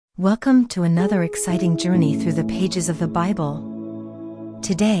Welcome to another exciting journey through the pages of the Bible.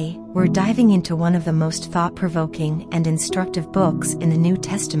 Today, we're diving into one of the most thought-provoking and instructive books in the New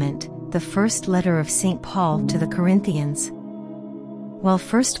Testament, the first letter of St. Paul to the Corinthians. While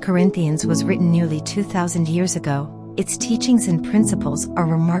 1 Corinthians was written nearly 2,000 years ago, its teachings and principles are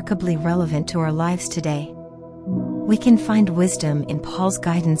remarkably relevant to our lives today. We can find wisdom in Paul's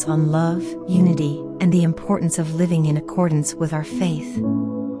guidance on love, unity, and the importance of living in accordance with our faith.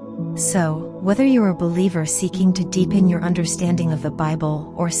 So, whether you're a believer seeking to deepen your understanding of the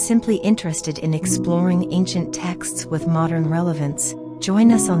Bible or simply interested in exploring ancient texts with modern relevance,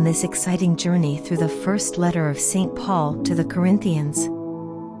 join us on this exciting journey through the first letter of St. Paul to the Corinthians.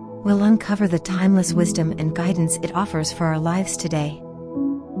 We'll uncover the timeless wisdom and guidance it offers for our lives today.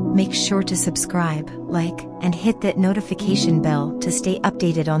 Make sure to subscribe, like, and hit that notification bell to stay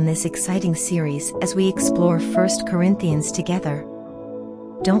updated on this exciting series as we explore 1 Corinthians together.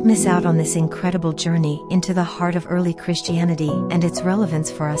 Don't miss out on this incredible journey into the heart of early Christianity and its relevance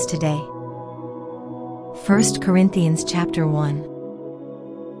for us today. 1 Corinthians chapter 1.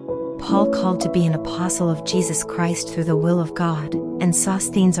 Paul, called to be an apostle of Jesus Christ through the will of God, and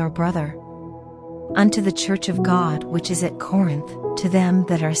Sosthenes our brother, unto the church of God which is at Corinth, to them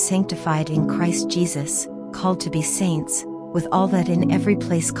that are sanctified in Christ Jesus, called to be saints, with all that in every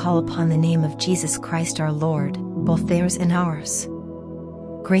place call upon the name of Jesus Christ our Lord, both theirs and ours.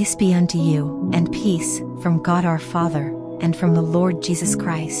 Grace be unto you, and peace, from God our Father, and from the Lord Jesus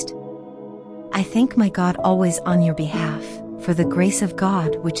Christ. I thank my God always on your behalf, for the grace of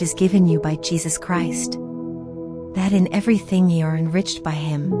God which is given you by Jesus Christ, that in everything ye are enriched by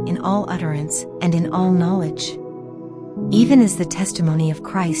him, in all utterance, and in all knowledge, even as the testimony of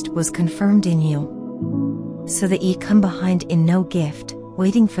Christ was confirmed in you, so that ye come behind in no gift,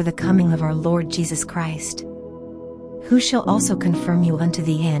 waiting for the coming of our Lord Jesus Christ, who shall also confirm you unto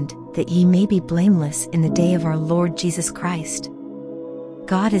the end, that ye may be blameless in the day of our Lord Jesus Christ.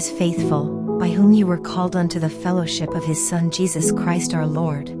 God is faithful, by whom ye were called unto the fellowship of his Son Jesus Christ our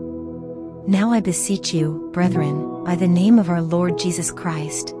Lord. Now I beseech you, brethren, by the name of our Lord Jesus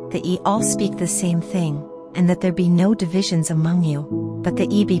Christ, that ye all speak the same thing, and that there be no divisions among you, but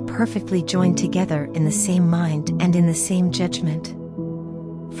that ye be perfectly joined together in the same mind and in the same judgment.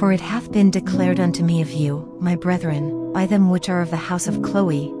 For it hath been declared unto me of you, my brethren, by them which are of the house of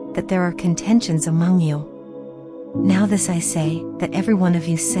Chloe, that there are contentions among you. Now this I say, that every one of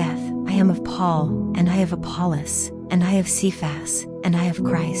you saith, I am of Paul, and I of Apollos, and I of Cephas, and I of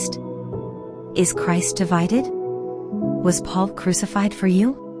Christ. Is Christ divided? Was Paul crucified for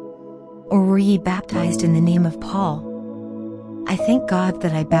you? Or were ye baptized in the name of Paul? I thank God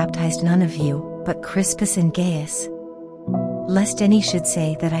that I baptized none of you, but Crispus and Gaius, lest any should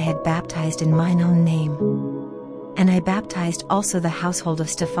say that I had baptized in mine own name. And I baptized also the household of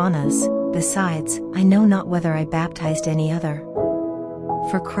Stephanas. Besides, I know not whether I baptized any other.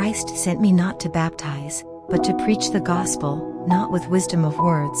 For Christ sent me not to baptize, but to preach the gospel, not with wisdom of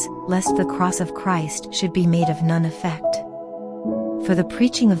words, lest the cross of Christ should be made of none effect. For the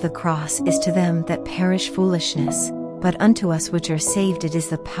preaching of the cross is to them that perish foolishness, but unto us which are saved it is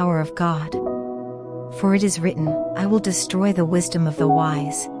the power of God. For it is written, I will destroy the wisdom of the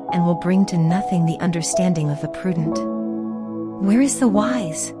wise, and will bring to nothing the understanding of the prudent. Where is the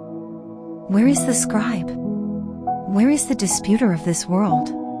wise? Where is the scribe? Where is the disputer of this world?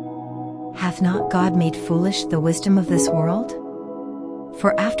 Hath not God made foolish the wisdom of this world?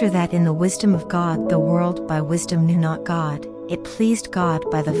 For after that in the wisdom of God the world by wisdom knew not God, it pleased God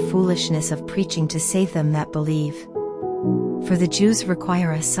by the foolishness of preaching to save them that believe. For the Jews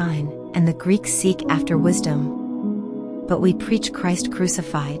require a sign, and the Greeks seek after wisdom. But we preach Christ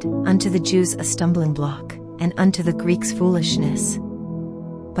crucified, unto the Jews a stumbling block, and unto the Greeks foolishness.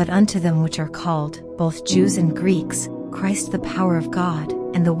 But unto them which are called, both Jews and Greeks, Christ the power of God,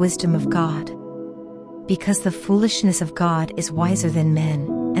 and the wisdom of God. Because the foolishness of God is wiser than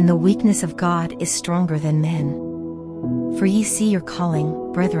men, and the weakness of God is stronger than men. For ye see your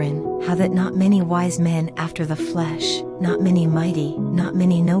calling, brethren, how that not many wise men after the flesh, not many mighty, not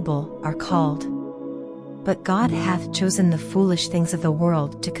many noble, are called. But God hath chosen the foolish things of the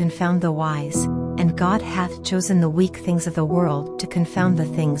world to confound the wise, and God hath chosen the weak things of the world to confound the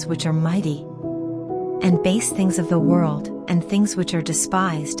things which are mighty. And base things of the world, and things which are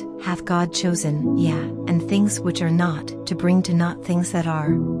despised, hath God chosen, yea, and things which are not, to bring to naught things that are,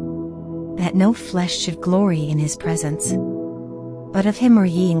 that no flesh should glory in his presence. But of him are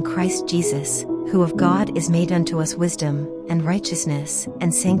ye in Christ Jesus, who of God is made unto us wisdom, and righteousness,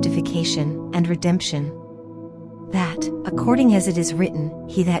 and sanctification, and redemption. That, according as it is written,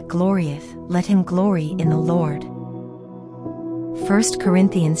 he that glorieth, let him glory in the Lord. 1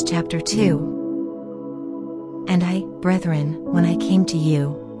 Corinthians chapter 2. And I, brethren, when I came to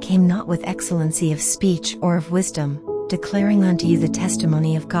you, came not with excellency of speech or of wisdom, declaring unto you the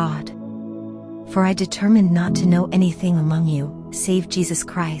testimony of God. For I determined not to know anything among you, save Jesus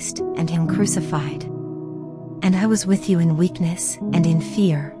Christ, and him crucified. And I was with you in weakness, and in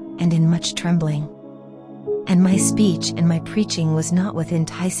fear, and in much trembling. And my speech and my preaching was not with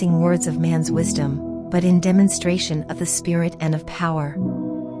enticing words of man's wisdom, but in demonstration of the Spirit and of power,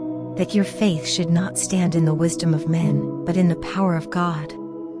 that your faith should not stand in the wisdom of men, but in the power of God.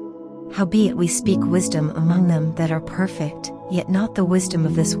 Howbeit we speak wisdom among them that are perfect, yet not the wisdom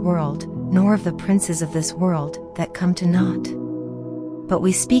of this world, nor of the princes of this world, that come to naught. But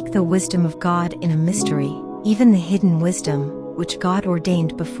we speak the wisdom of God in a mystery, even the hidden wisdom, which God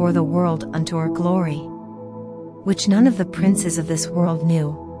ordained before the world unto our glory, which none of the princes of this world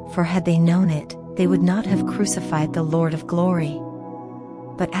knew, for had they known it, they would not have crucified the Lord of glory.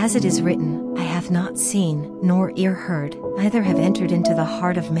 But as it is written, eye hath not seen, nor ear heard, neither have entered into the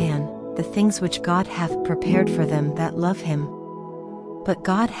heart of man, the things which God hath prepared for them that love him. But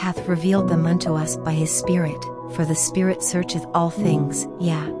God hath revealed them unto us by his Spirit, for the Spirit searcheth all things,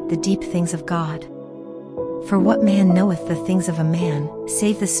 yea, the deep things of God. For what man knoweth the things of a man,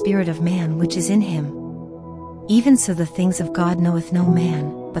 save the spirit of man which is in him? Even so the things of God knoweth no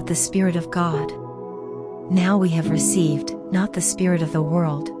man, but the Spirit of God. Now we have received, not the spirit of the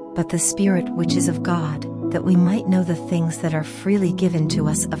world, but the Spirit which is of God, that we might know the things that are freely given to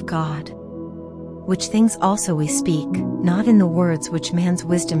us of God. Which things also we speak, not in the words which man's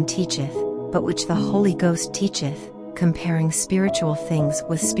wisdom teacheth, but which the Holy Ghost teacheth, comparing spiritual things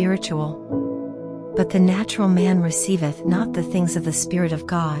with spiritual. But the natural man receiveth not the things of the Spirit of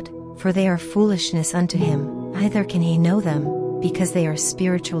God, for they are foolishness unto him, neither can he know them, because they are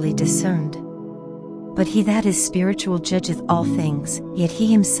spiritually discerned. But he that is spiritual judgeth all things, yet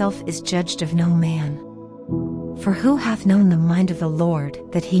he himself is judged of no man. For who hath known the mind of the Lord,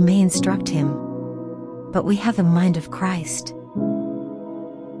 that he may instruct him? But we have the mind of Christ.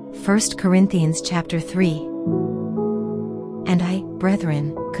 1 Corinthians chapter 3. And I,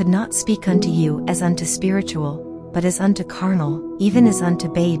 brethren, could not speak unto you as unto spiritual, but as unto carnal, even as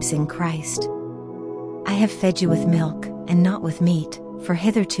unto babes in Christ. I have fed you with milk, and not with meat, for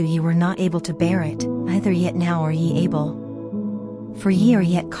hitherto ye were not able to bear it, neither yet now are ye able. For ye are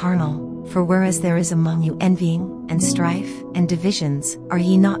yet carnal, for whereas there is among you envying, and strife, and divisions, are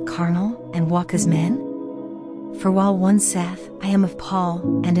ye not carnal, and walk as men? For while one saith, I am of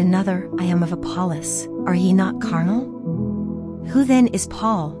Paul, and another, I am of Apollos, are ye not carnal? Who then is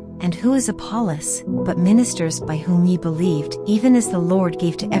Paul, and who is Apollos, but ministers by whom ye believed, even as the Lord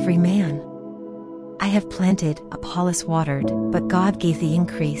gave to every man? I have planted, Apollos watered, but God gave the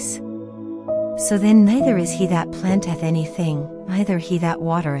increase. So then neither is he that planteth anything, neither he that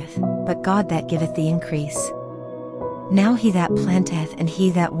watereth, but God that giveth the increase. Now he that planteth and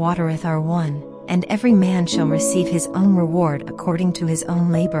he that watereth are one, and every man shall receive his own reward according to his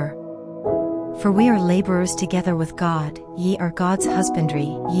own labor. For we are laborers together with God, ye are God's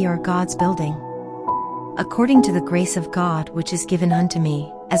husbandry, ye are God's building. According to the grace of God which is given unto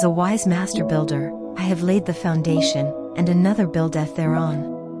me, as a wise master builder, I have laid the foundation, and another buildeth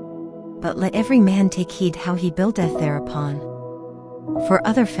thereon. But let every man take heed how he buildeth thereupon. For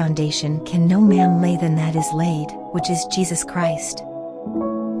other foundation can no man lay than that is laid, which is Jesus Christ.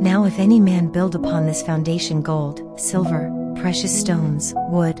 Now if any man build upon this foundation gold, silver, precious stones,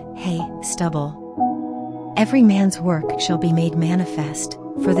 wood, hay, stubble, every man's work shall be made manifest,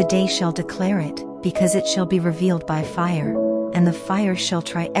 for the day shall declare it, because it shall be revealed by fire, and the fire shall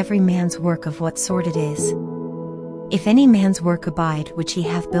try every man's work of what sort it is. If any man's work abide which he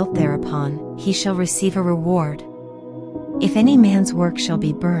hath built thereupon, he shall receive a reward. If any man's work shall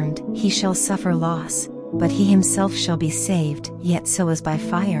be burned, he shall suffer loss, but he himself shall be saved, yet so as by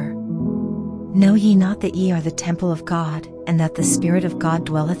fire. Know ye not that ye are the temple of God, and that the Spirit of God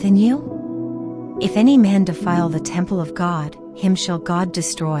dwelleth in you? If any man defile the temple of God, him shall God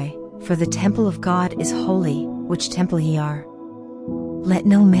destroy, for the temple of God is holy, which temple ye are. Let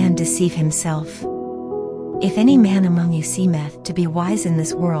no man deceive himself. If any man among you seemeth to be wise in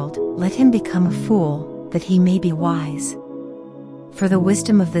this world, let him become a fool, that he may be wise. For the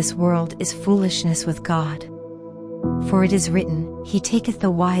wisdom of this world is foolishness with God. For it is written, He taketh the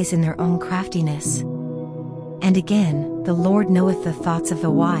wise in their own craftiness. And again, the Lord knoweth the thoughts of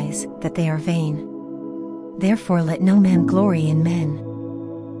the wise, that they are vain. Therefore let no man glory in men.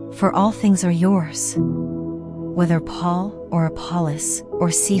 For all things are yours. Whether Paul, or Apollos,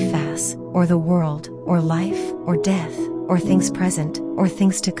 or Cephas, or the world, or life, or death, or things present, or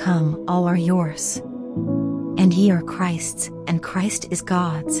things to come, all are yours. And ye are Christ's, and Christ is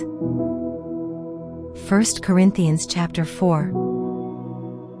God's. 1 Corinthians chapter 4.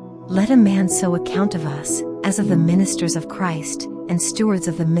 Let a man so account of us, as of the ministers of Christ, and stewards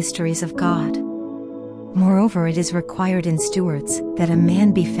of the mysteries of God. Moreover, it is required in stewards, that a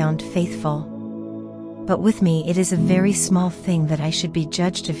man be found faithful. But with me it is a very small thing that I should be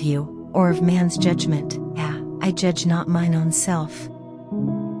judged of you, or of man's judgment. I judge not mine own self.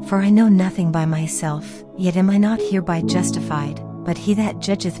 For I know nothing by myself, yet am I not hereby justified, but he that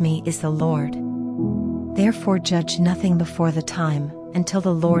judgeth me is the Lord. Therefore judge nothing before the time, until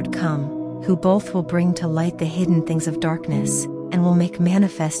the Lord come, who both will bring to light the hidden things of darkness, and will make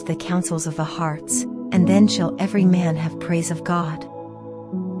manifest the counsels of the hearts, and then shall every man have praise of God.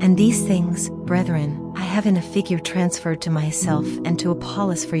 And these things, brethren, I have in a figure transferred to myself and to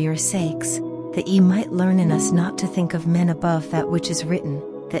Apollos for your sakes, that ye might learn in us not to think of men above that which is written,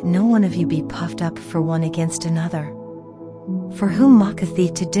 that no one of you be puffed up for one against another. For who mocketh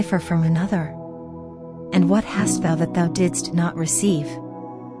thee to differ from another? And what hast thou that thou didst not receive?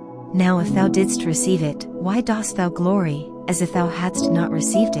 Now if thou didst receive it, why dost thou glory, as if thou hadst not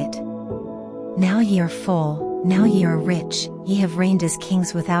received it? Now ye are full, now ye are rich, ye have reigned as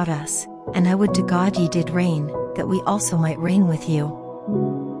kings without us, and I would to God ye did reign, that we also might reign with you.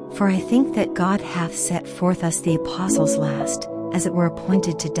 For I think that God hath set forth us the apostles last, as it were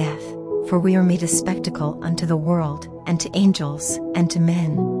appointed to death, for we are made a spectacle unto the world, and to angels, and to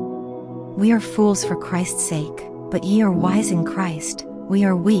men. We are fools for Christ's sake, but ye are wise in Christ. We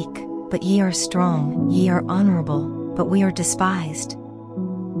are weak, but ye are strong. Ye are honorable, but we are despised.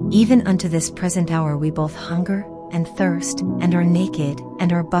 Even unto this present hour we both hunger, and thirst, and are naked,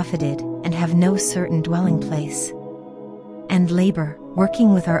 and are buffeted, and have no certain dwelling place. And labor,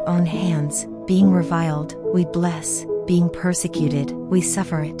 working with our own hands, being reviled, we bless, being persecuted, we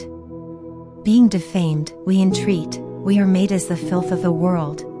suffer it. Being defamed, we entreat, we are made as the filth of the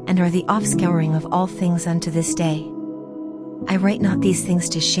world, and are the offscouring of all things unto this day. I write not these things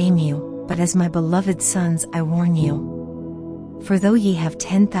to shame you, but as my beloved sons I warn you. For though ye have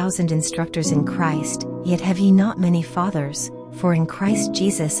 10,000 instructors in Christ, yet have ye not many fathers, for in Christ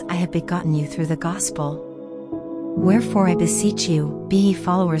Jesus I have begotten you through the gospel. Wherefore I beseech you, be ye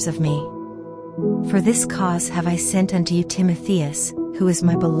followers of me. For this cause have I sent unto you Timotheus, who is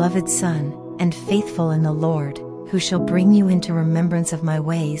my beloved son, and faithful in the Lord, who shall bring you into remembrance of my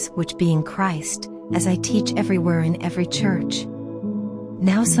ways which be in Christ, as I teach everywhere in every church.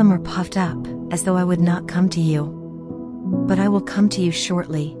 Now some are puffed up, as though I would not come to you. But I will come to you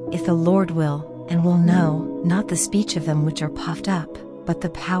shortly, if the Lord will, and will know, not the speech of them which are puffed up, but the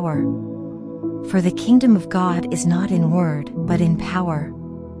power. For the kingdom of God is not in word, but in power.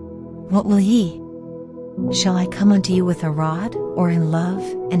 What will ye? Shall I come unto you with a rod, or in love,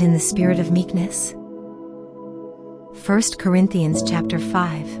 and in the spirit of meekness? 1 Corinthians chapter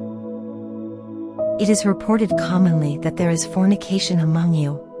 5. It is reported commonly that there is fornication among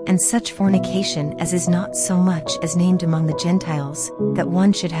you, and such fornication as is not so much as named among the Gentiles, that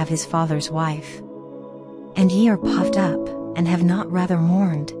one should have his father's wife. And ye are puffed up, and have not rather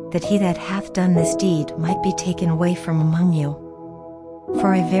mourned, that he that hath done this deed might be taken away from among you.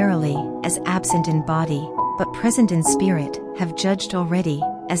 For I verily, as absent in body, but present in spirit, have judged already,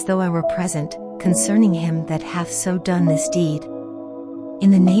 as though I were present, concerning him that hath so done this deed.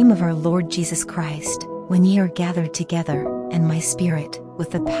 In the name of our Lord Jesus Christ, when ye are gathered together, and my spirit,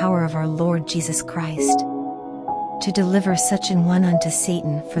 with the power of our Lord Jesus Christ, to deliver such an one unto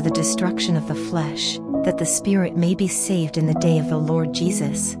Satan for the destruction of the flesh, that the spirit may be saved in the day of the Lord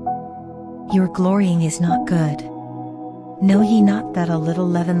Jesus. Your glorying is not good. Know ye not that a little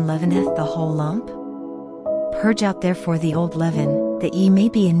leaven leaveneth the whole lump? Purge out therefore the old leaven, that ye may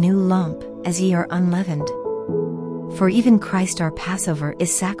be a new lump, as ye are unleavened. For even Christ our Passover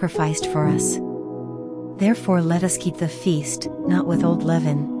is sacrificed for us. Therefore let us keep the feast, not with old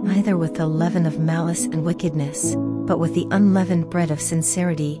leaven, neither with the leaven of malice and wickedness, but with the unleavened bread of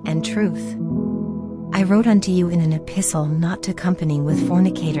sincerity and truth. I wrote unto you in an epistle not to company with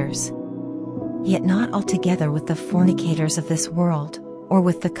fornicators. Yet not altogether with the fornicators of this world, or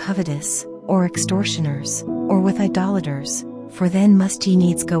with the covetous, or extortioners, or with idolaters, for then must ye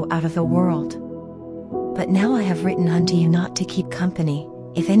needs go out of the world. But now I have written unto you not to keep company,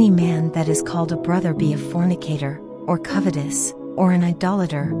 if any man that is called a brother be a fornicator, or covetous, or an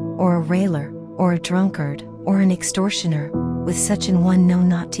idolater, or a railer, or a drunkard, or an extortioner, with such an one know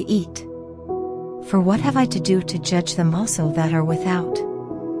not to eat. For what have I to do to judge them also that are without?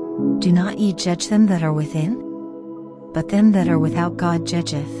 Do not ye judge them that are within? But them that are without God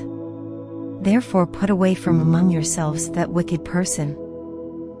judgeth. Therefore put away from among yourselves that wicked person.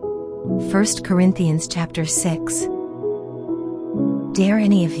 1 Corinthians chapter 6. Dare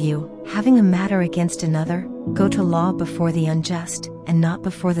any of you, having a matter against another, go to law before the unjust, and not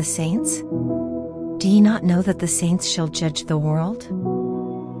before the saints? Do ye not know that the saints shall judge the world?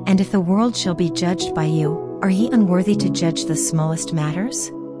 And if the world shall be judged by you, are ye unworthy to judge the smallest matters?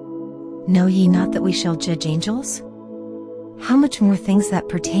 Know ye not that we shall judge angels? How much more things that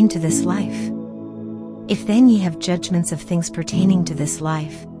pertain to this life? If then ye have judgments of things pertaining to this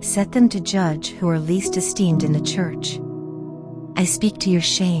life, set them to judge who are least esteemed in the church. I speak to your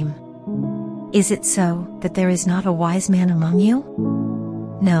shame. Is it so, that there is not a wise man among you?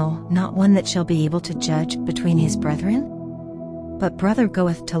 No, not one that shall be able to judge between his brethren? But brother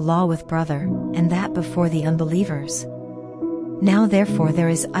goeth to law with brother, and that before the unbelievers. Now therefore there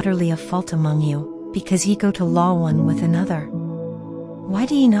is utterly a fault among you, because ye go to law one with another. Why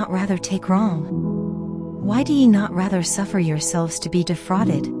do ye not rather take wrong? Why do ye not rather suffer yourselves to be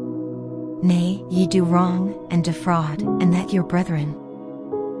defrauded? Nay, ye do wrong, and defraud, and that your brethren.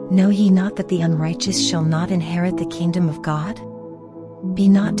 Know ye not that the unrighteous shall not inherit the kingdom of God? Be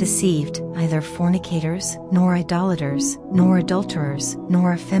not deceived, neither fornicators, nor idolaters, nor adulterers,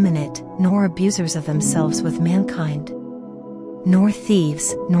 nor effeminate, nor abusers of themselves with mankind, nor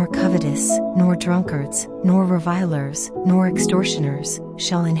thieves, nor covetous, nor drunkards, nor revilers, nor extortioners,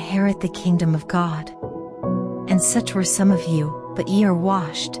 shall inherit the kingdom of God. And such were some of you, but ye are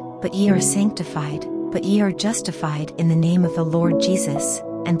washed, but ye are sanctified, but ye are justified in the name of the Lord Jesus,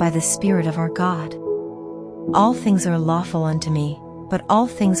 and by the Spirit of our God. All things are lawful unto me, but all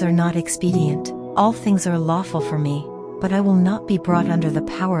things are not expedient. All things are lawful for me, but I will not be brought under the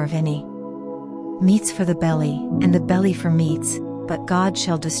power of any. Meats for the belly, and the belly for meats, but God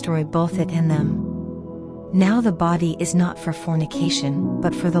shall destroy both it and them. Now the body is not for fornication,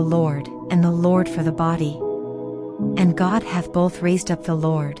 but for the Lord, and the Lord for the body. And God hath both raised up the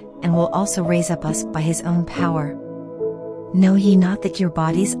Lord, and will also raise up us by his own power. Know ye not that your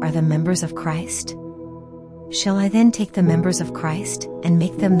bodies are the members of Christ? Shall I then take the members of Christ, and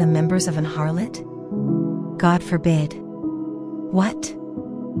make them the members of an harlot? God forbid. What?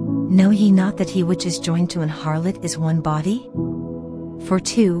 Know ye not that he which is joined to an harlot is one body? For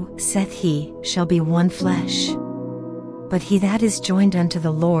two, saith he, shall be one flesh. But he that is joined unto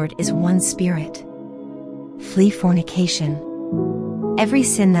the Lord is one spirit. Flee fornication. Every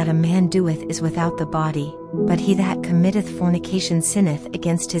sin that a man doeth is without the body, but he that committeth fornication sinneth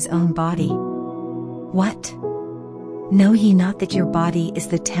against his own body. What? Know ye not that your body is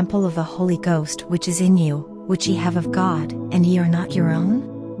the temple of the Holy Ghost which is in you, which ye have of God, and ye are not your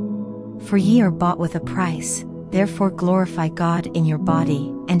own? For ye are bought with a price, therefore glorify God in your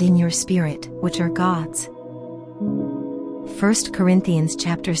body, and in your spirit, which are God's. 1 Corinthians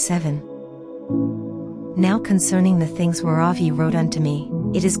chapter 7. Now concerning the things whereof ye wrote unto me,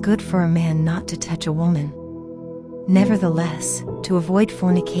 it is good for a man not to touch a woman. Nevertheless, to avoid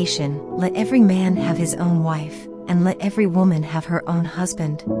fornication, let every man have his own wife, and let every woman have her own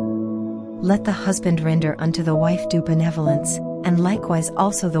husband. Let the husband render unto the wife due benevolence, and likewise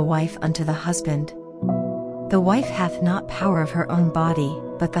also the wife unto the husband. The wife hath not power of her own body,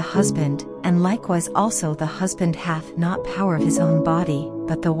 but the husband, and likewise also the husband hath not power of his own body,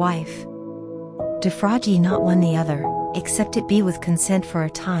 but the wife. Defraud ye not one the other, except it be with consent for a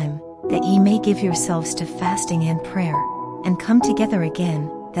time, that ye may give yourselves to fasting and prayer, and come together again,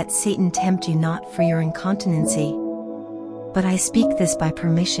 that Satan tempt you not for your incontinency. But I speak this by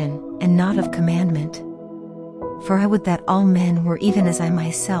permission, and not of commandment. For I would that all men were even as I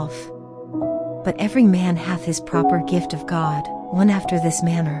myself. But every man hath his proper gift of God, one after this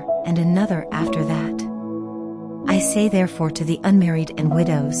manner, and another after that. I say therefore to the unmarried and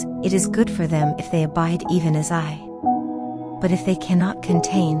widows, it is good for them if they abide even as I. But if they cannot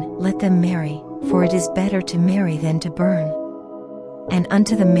contain, let them marry, for it is better to marry than to burn. And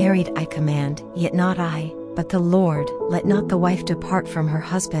unto the married I command, yet not I, but the Lord, let not the wife depart from her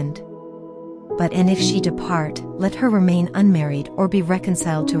husband. But and if she depart, let her remain unmarried or be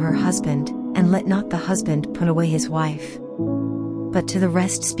reconciled to her husband, and let not the husband put away his wife. But to the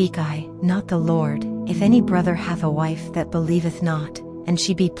rest speak I, not the Lord, if any brother hath a wife that believeth not, and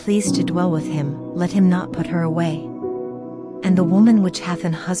she be pleased to dwell with him, let him not put her away. And the woman which hath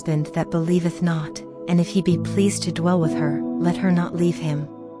an husband that believeth not, and if he be pleased to dwell with her, let her not leave him.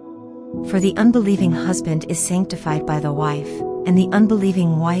 For the unbelieving husband is sanctified by the wife, and the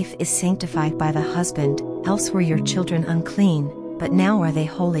unbelieving wife is sanctified by the husband, else were your children unclean, but now are they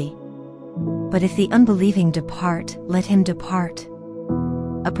holy. But if the unbelieving depart, let him depart.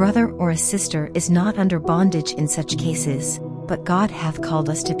 A brother or a sister is not under bondage in such cases, but God hath called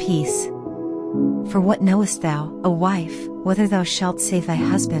us to peace. For what knowest thou, O wife, whether thou shalt save thy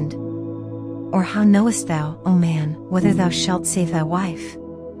husband? Or how knowest thou, O man, whether thou shalt save thy wife?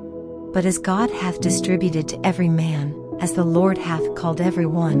 But as God hath distributed to every man, as the Lord hath called every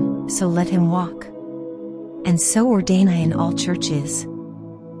one, so let him walk. And so ordain I in all churches.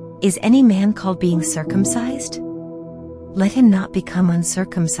 Is any man called being circumcised? Let him not become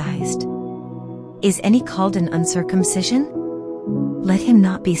uncircumcised. Is any called in uncircumcision? Let him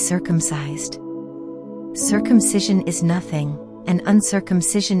not be circumcised. Circumcision is nothing, and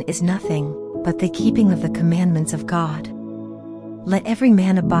uncircumcision is nothing, but the keeping of the commandments of God. Let every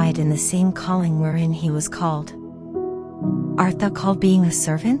man abide in the same calling wherein he was called. Art thou called being a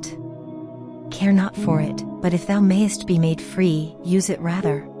servant? Care not for it, but if thou mayest be made free, use it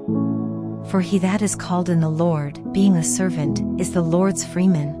rather. For he that is called in the Lord, being a servant, is the Lord's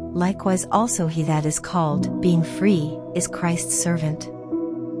freeman, likewise also he that is called, being free, is Christ's servant.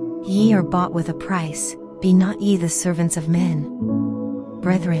 Ye are bought with a price, be not ye the servants of men.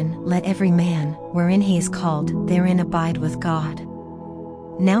 Brethren, let every man, wherein he is called, therein abide with God.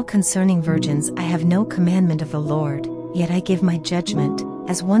 Now concerning virgins I have no commandment of the Lord, yet I give my judgment,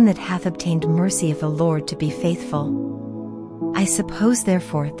 as one that hath obtained mercy of the Lord to be faithful. I suppose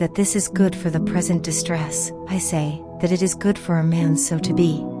therefore that this is good for the present distress, I say, that it is good for a man so to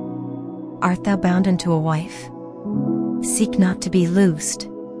be. Art thou bound unto a wife? Seek not to be loosed.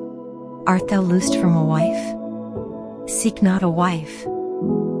 Art thou loosed from a wife? Seek not a wife.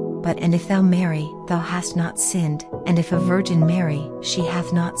 But and if thou marry, thou hast not sinned, and if a virgin marry, she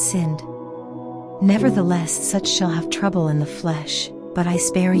hath not sinned. Nevertheless such shall have trouble in the flesh, but I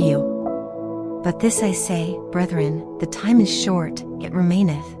spare you. But this I say, brethren, the time is short, it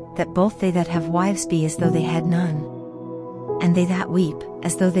remaineth, that both they that have wives be as though they had none. And they that weep,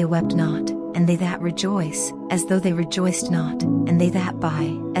 as though they wept not, and they that rejoice, as though they rejoiced not, and they that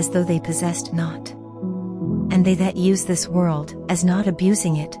buy, as though they possessed not. And they that use this world, as not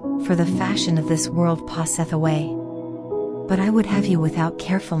abusing it, for the fashion of this world passeth away. But I would have you without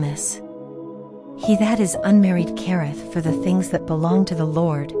carefulness. He that is unmarried careth for the things that belong to the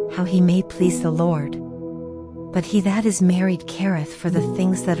Lord, how he may please the Lord. But he that is married careth for the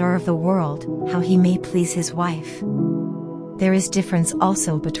things that are of the world, how he may please his wife. There is difference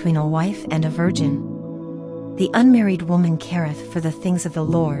also between a wife and a virgin. The unmarried woman careth for the things of the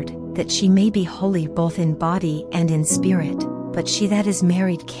Lord, that she may be holy both in body and in spirit, but she that is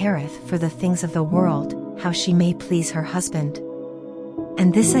married careth for the things of the world, how she may please her husband.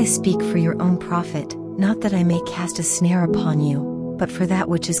 And this I speak for your own profit, not that I may cast a snare upon you, but for that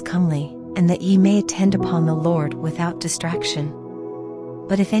which is comely, and that ye may attend upon the Lord without distraction.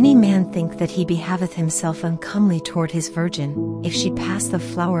 But if any man think that he behaveth himself uncomely toward his virgin, if she pass the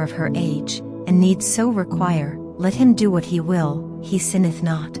flower of her age, and need so require, let him do what he will, he sinneth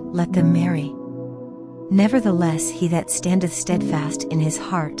not, let them marry. Nevertheless he that standeth steadfast in his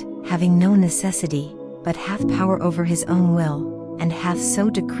heart, having no necessity, but hath power over his own will, and hath so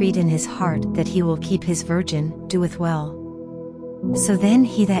decreed in his heart that he will keep his virgin, doeth well. So then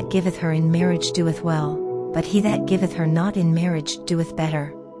he that giveth her in marriage doeth well, but he that giveth her not in marriage doeth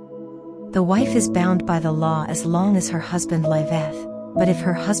better. The wife is bound by the law as long as her husband liveth, but if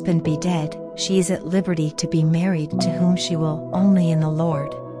her husband be dead, she is at liberty to be married to whom she will, only in the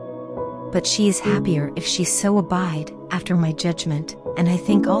Lord. But she is happier if she so abide, after my judgment, and I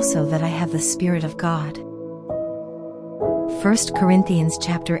think also that I have the Spirit of God. 1 Corinthians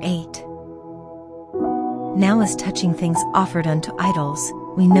chapter 8. Now as touching things offered unto idols,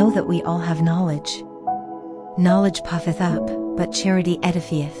 we know that we all have knowledge. Knowledge puffeth up, but charity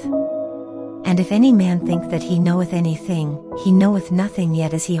edifieth. And if any man think that he knoweth anything, he knoweth nothing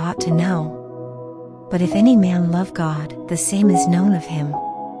yet as he ought to know. But if any man love God, the same is known of him.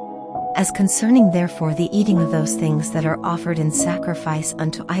 As concerning therefore the eating of those things that are offered in sacrifice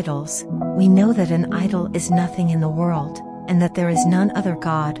unto idols, we know that an idol is nothing in the world, and that there is none other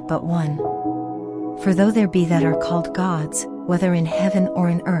God but one. For though there be that are called gods, whether in heaven or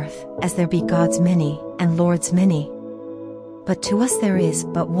in earth, as there be gods many, and lords many. But to us there is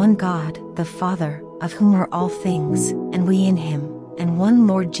but one God, the Father, of whom are all things, and we in him, and one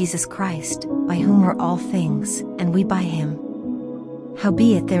Lord Jesus Christ, by whom are all things, and we by him.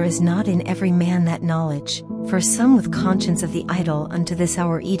 Howbeit there is not in every man that knowledge, for some with conscience of the idol unto this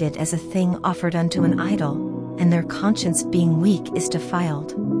hour eat it as a thing offered unto an idol, and their conscience being weak is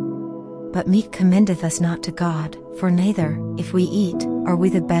defiled. But meat commendeth us not to God, for neither, if we eat, are we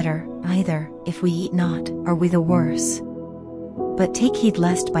the better, neither, if we eat not, are we the worse. But take heed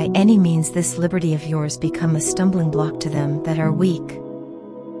lest by any means this liberty of yours become a stumbling block to them that are weak.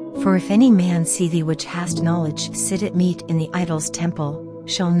 For if any man see thee which hast knowledge sit at meat in the idol's temple,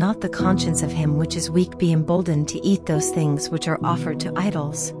 shall not the conscience of him which is weak be emboldened to eat those things which are offered to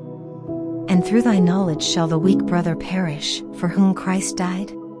idols? And through thy knowledge shall the weak brother perish, for whom Christ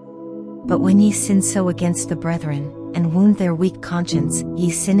died? But when ye sin so against the brethren, and wound their weak conscience,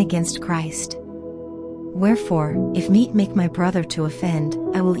 ye sin against Christ. Wherefore, if meat make my brother to offend,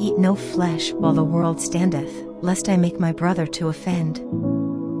 I will eat no flesh while the world standeth, lest I make my brother to offend.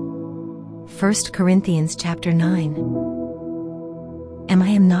 1 Corinthians chapter 9. Am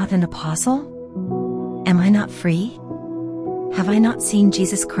I not an apostle? Am I not free? Have I not seen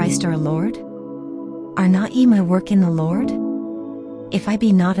Jesus Christ our Lord? Are not ye my work in the Lord? If I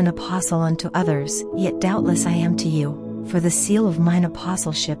be not an apostle unto others, yet doubtless I am to you, for the seal of mine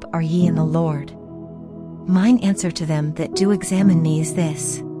apostleship are ye in the Lord. Mine answer to them that do examine me is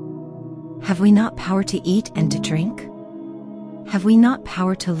this: Have we not power to eat and to drink? Have we not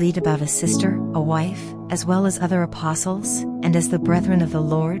power to lead about a sister, a wife, as well as other apostles, and as the brethren of the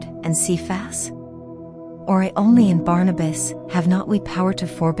Lord, and Cephas? Or I only and Barnabas, have not we power to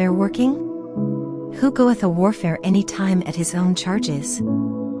forbear working? Who goeth a warfare any time at his own charges?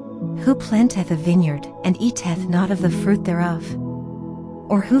 Who planteth a vineyard, and eateth not of the fruit thereof?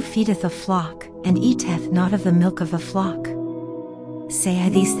 Or who feedeth a flock, and eateth not of the milk of the flock? Say I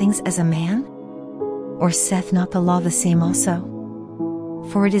these things as a man? Or saith not the law the same also?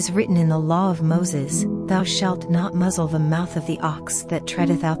 For it is written in the law of Moses, Thou shalt not muzzle the mouth of the ox that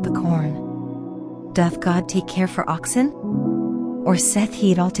treadeth out the corn. Doth God take care for oxen? Or saith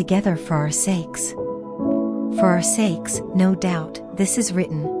he it altogether for our sakes? For our sakes, no doubt, this is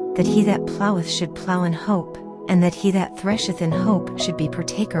written, that he that ploweth should plow in hope, and that he that thresheth in hope should be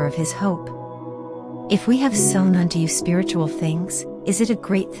partaker of his hope. If we have sown unto you spiritual things, is it a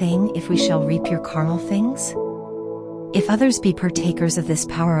great thing if we shall reap your carnal things? If others be partakers of this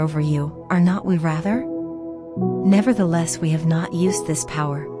power over you, are not we rather? Nevertheless we have not used this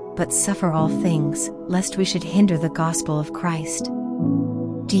power, but suffer all things, lest we should hinder the gospel of Christ.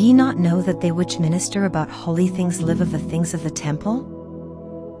 Do ye not know that they which minister about holy things live of the things of the temple?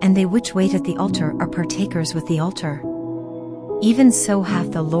 And they which wait at the altar are partakers with the altar. Even so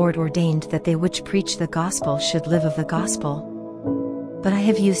hath the Lord ordained that they which preach the gospel should live of the gospel. But I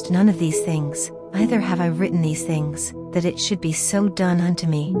have used none of these things, neither have I written these things, that it should be so done unto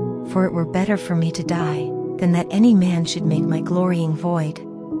me, for it were better for me to die, than that any man should make my glorying void.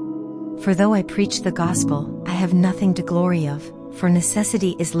 For though I preach the gospel, I have nothing to glory of, for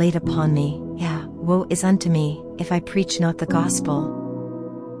necessity is laid upon me, yea, woe is unto me, if I preach not the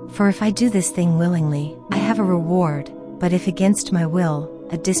gospel. For if I do this thing willingly, I have a reward, but if against my will,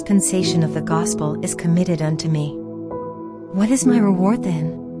 a dispensation of the gospel is committed unto me. What is my reward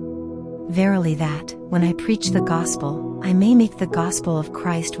then? Verily that, when I preach the gospel, I may make the gospel of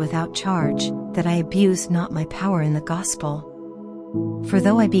Christ without charge, that I abuse not my power in the gospel. For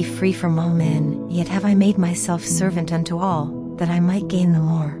though I be free from all men, yet have I made myself servant unto all, that I might gain the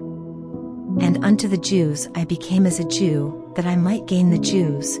more. And unto the Jews I became as a Jew, that I might gain the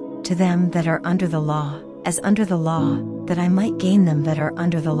Jews, to them that are under the law, as under the law, that I might gain them that are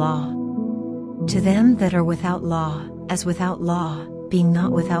under the law. To them that are without law, as without law, being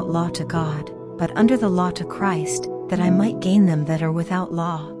not without law to God, but under the law to Christ, that I might gain them that are without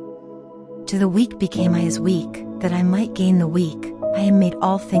law. To the weak became I as weak, that I might gain the weak. I am made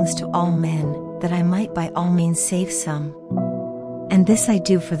all things to all men, that I might by all means save some. And this I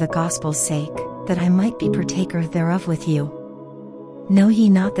do for the gospel's sake, that I might be partaker thereof with you. Know ye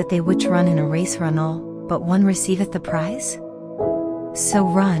not that they which run in a race run all, but one receiveth the prize? So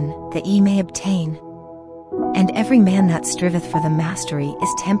run, that ye may obtain. And every man that striveth for the mastery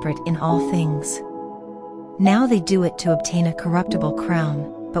is temperate in all things. Now they do it to obtain a corruptible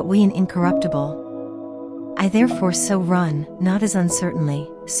crown, but we an incorruptible. I therefore so run, not as uncertainly,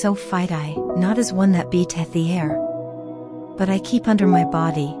 so fight I, not as one that beateth the air. But I keep under my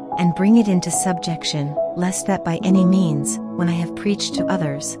body, and bring it into subjection, lest that by any means, when I have preached to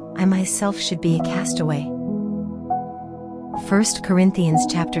others, I myself should be a castaway. 1 Corinthians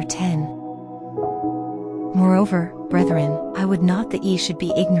chapter 10. Moreover, brethren, I would not that ye should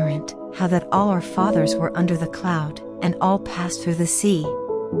be ignorant, how that all our fathers were under the cloud, and all passed through the sea,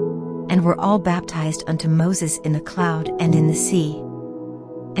 and were all baptized unto Moses in the cloud and in the sea,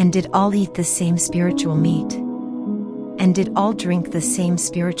 and did all eat the same spiritual meat, and did all drink the same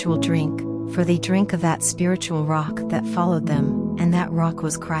spiritual drink, for they drank of that spiritual rock that followed them, and that rock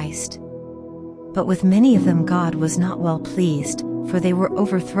was Christ. But with many of them God was not well pleased, for they were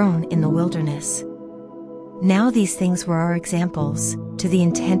overthrown in the wilderness. Now these things were our examples, to the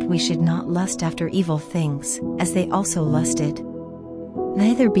intent we should not lust after evil things, as they also lusted.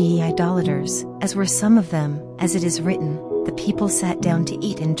 Neither be ye idolaters, as were some of them, as it is written, the people sat down to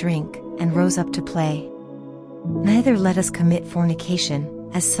eat and drink, and rose up to play. Neither let us commit fornication,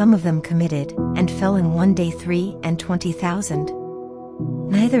 as some of them committed, and fell in one day 23,000.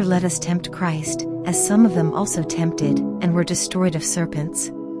 Neither let us tempt Christ, as some of them also tempted, and were destroyed of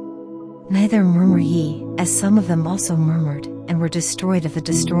serpents. Neither murmur ye, as some of them also murmured, and were destroyed of the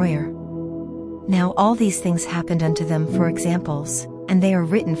destroyer. Now all these things happened unto them for examples, and they are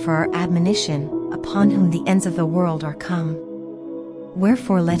written for our admonition, upon whom the ends of the world are come.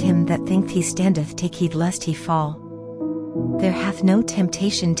 Wherefore let him that thinketh he standeth take heed lest he fall. There hath no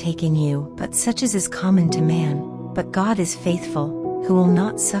temptation taken you, but such as is common to man. But God is faithful, who will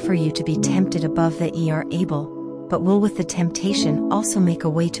not suffer you to be tempted above that ye are able, but will with the temptation also make a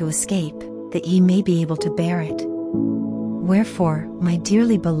way to escape, that ye may be able to bear it. Wherefore, my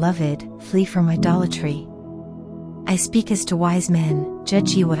dearly beloved, flee from idolatry. I speak as to wise men,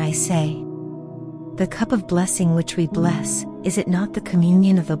 judge ye what I say. The cup of blessing which we bless, is it not the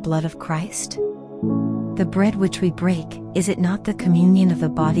communion of the blood of Christ? The bread which we break, is it not the communion of the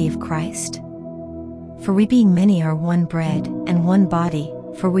body of Christ? For we being many are one bread, and one body,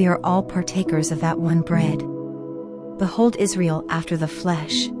 for we are all partakers of that one bread. Behold, Israel after the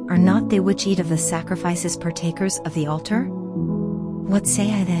flesh, are not they which eat of the sacrifices partakers of the altar? What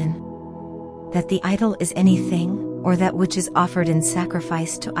say I then? That the idol is anything, or that which is offered in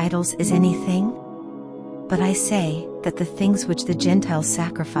sacrifice to idols is anything? But I say, that the things which the Gentiles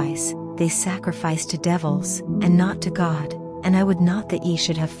sacrifice, they sacrifice to devils, and not to God, and I would not that ye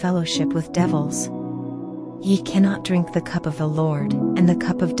should have fellowship with devils. Ye cannot drink the cup of the Lord, and the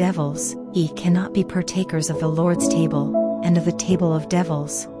cup of devils, ye cannot be partakers of the Lord's table, and of the table of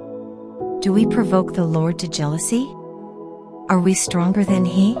devils. Do we provoke the Lord to jealousy? Are we stronger than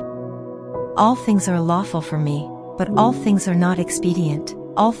he? All things are lawful for me, but all things are not expedient.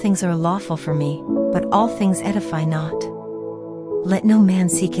 All things are lawful for me, but all things edify not. Let no man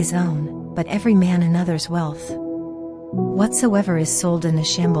seek his own, but every man another's wealth. Whatsoever is sold in a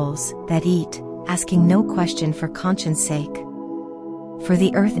shambles, that eat, asking no question for conscience sake. For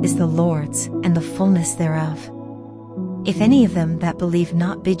the earth is the Lord's, and the fullness thereof. If any of them that believe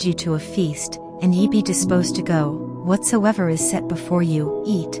not bid you to a feast, and ye be disposed to go, whatsoever is set before you,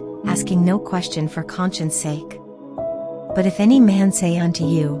 eat, asking no question for conscience sake. But if any man say unto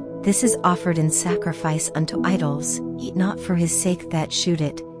you, this is offered in sacrifice unto idols, eat not for his sake that shoot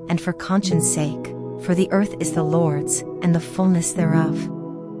it, and for conscience sake, for the earth is the Lord's, and the fullness thereof.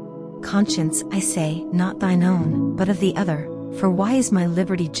 Conscience, I say, not thine own, but of the other, for why is my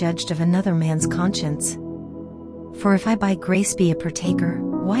liberty judged of another man's conscience? For if I by grace be a partaker,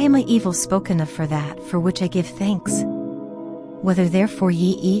 why am I evil spoken of for that for which I give thanks? Whether therefore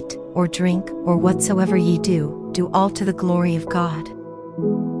ye eat, or drink, or whatsoever ye do, do all to the glory of God.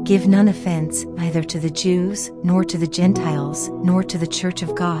 Give none offense, neither to the Jews, nor to the Gentiles, nor to the church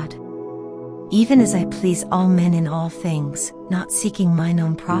of God. Even as I please all men in all things, not seeking mine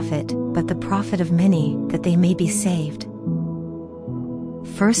own profit, but the profit of many, that they may be saved.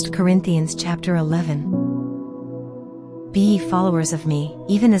 1 Corinthians chapter 11. Be ye followers of me,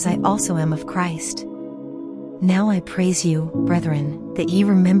 even as I also am of Christ. Now I praise you, brethren, that ye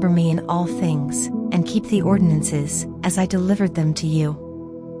remember me in all things, and keep the ordinances, as I delivered them to you.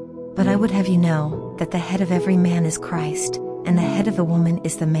 But I would have you know, that the head of every man is Christ, and the head of the woman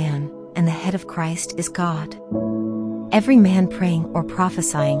is the man, and the head of Christ is God. Every man praying or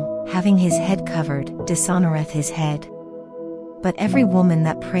prophesying, having his head covered, dishonoreth his head. But every woman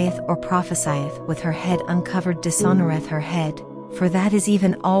that prayeth or prophesieth with her head uncovered dishonoreth her head, for that is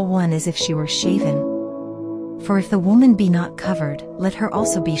even all one as if she were shaven. For if the woman be not covered, let her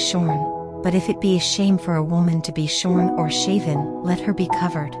also be shorn, but if it be a shame for a woman to be shorn or shaven, let her be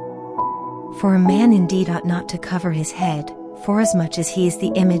covered. For a man indeed ought not to cover his head, forasmuch as he is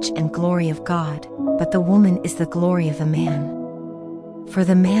the image and glory of God, but the woman is the glory of the man. For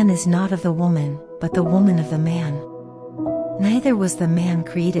the man is not of the woman, but the woman of the man. Neither was the man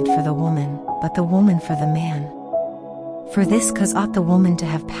created for the woman, but the woman for the man. For this cause ought the woman to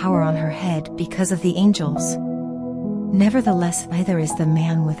have power on her head because of the angels. Nevertheless neither is the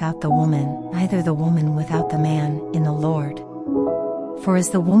man without the woman, neither the woman without the man, in the Lord. For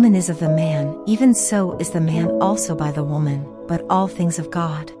as the woman is of the man, even so is the man also by the woman, but all things of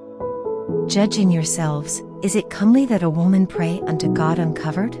God. Judge in yourselves, is it comely that a woman pray unto God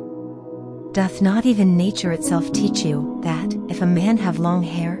uncovered? Doth not even nature itself teach you, that, if a man have long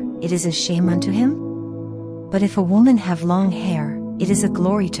hair, it is a shame unto him? But if a woman have long hair, it is a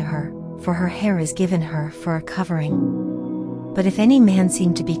glory to her, for her hair is given her for a covering. But if any man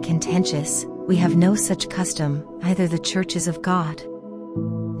seem to be contentious, we have no such custom, neither the churches of God.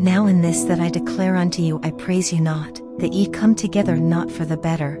 Now in this that I declare unto you I praise you not, that ye come together not for the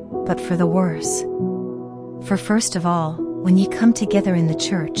better, but for the worse. For first of all, when ye come together in the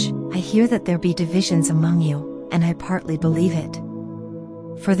church, I hear that there be divisions among you, and I partly believe it.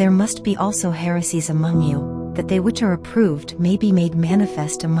 For there must be also heresies among you, that they which are approved may be made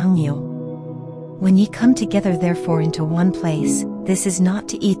manifest among you. When ye come together therefore into one place, this is not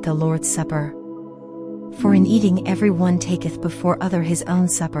to eat the Lord's Supper. For in eating every one taketh before other his own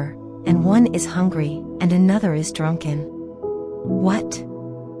supper, and one is hungry, and another is drunken. What?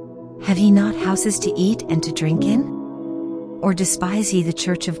 Have ye not houses to eat and to drink in? Or despise ye the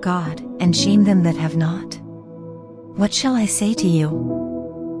church of God, and shame them that have not? What shall I say to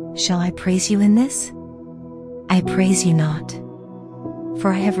you? Shall I praise you in this? I praise you not.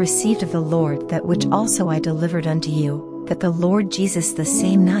 For I have received of the Lord that which also I delivered unto you, that the Lord Jesus the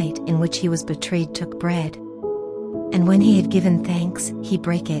same night in which he was betrayed took bread. And when he had given thanks, he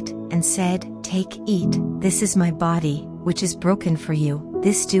brake it, and said, Take, eat, this is my body, which is broken for you,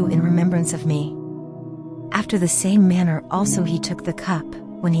 this do in remembrance of me. After the same manner also he took the cup,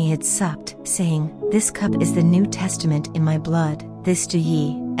 when he had supped, saying, This cup is the New Testament in my blood, this do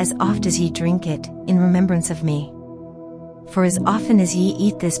ye, as oft as ye drink it, in remembrance of me. For as often as ye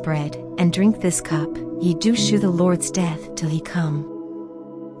eat this bread, and drink this cup, ye do shew the Lord's death till he come.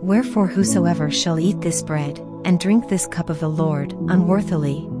 Wherefore whosoever shall eat this bread, and drink this cup of the Lord,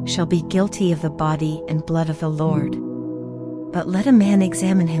 unworthily, shall be guilty of the body and blood of the Lord. But let a man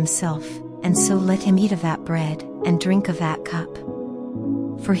examine himself, and so let him eat of that bread, and drink of that cup.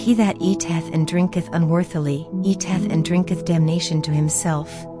 For he that eateth and drinketh unworthily, eateth and drinketh damnation to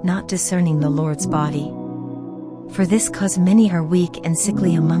himself, not discerning the Lord's body. For this cause many are weak and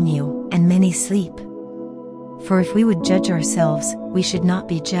sickly among you, and many sleep. For if we would judge ourselves, we should not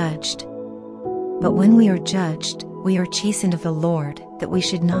be judged. But when we are judged, we are chastened of the Lord, that we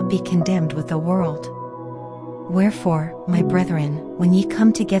should not be condemned with the world. Wherefore, my brethren, when ye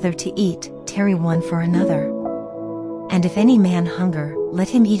come together to eat, tarry one for another. And if any man hunger, let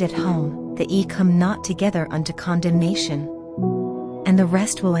him eat at home, that ye come not together unto condemnation. And the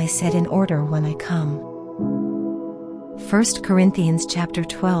rest will I set in order when I come. 1 Corinthians chapter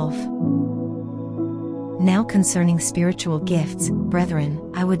 12. Now concerning spiritual gifts, brethren,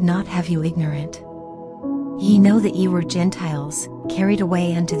 I would not have you ignorant. Ye know that ye were Gentiles, carried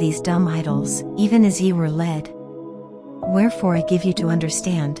away unto these dumb idols, even as ye were led. Wherefore I give you to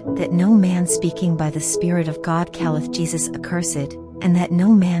understand, that no man speaking by the Spirit of God calleth Jesus accursed, and that no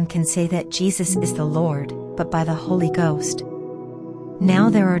man can say that Jesus is the Lord, but by the Holy Ghost. Now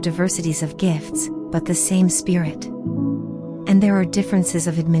there are diversities of gifts, but the same Spirit. And there are differences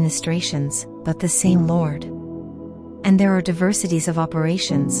of administrations, but the same Lord. And there are diversities of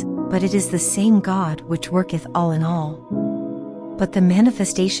operations, but it is the same God which worketh all in all. But the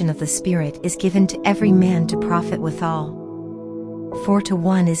manifestation of the Spirit is given to every man to profit withal. For to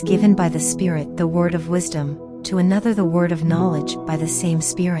one is given by the Spirit the word of wisdom, to another the word of knowledge by the same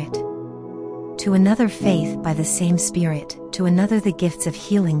Spirit. To another faith by the same Spirit, to another the gifts of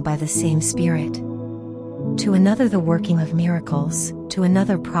healing by the same Spirit. To another the working of miracles, to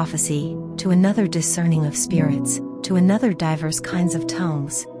another prophecy, to another discerning of spirits, to another divers kinds of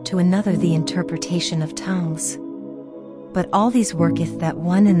tongues, to another the interpretation of tongues. But all these worketh that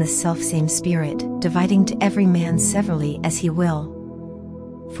one and the selfsame Spirit, dividing to every man severally as he will.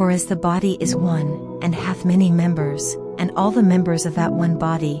 For as the body is one, and hath many members, and all the members of that one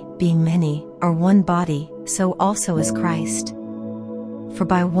body, being many, are one body, so also is Christ. For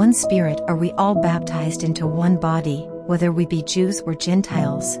by one Spirit are we all baptized into one body, whether we be Jews or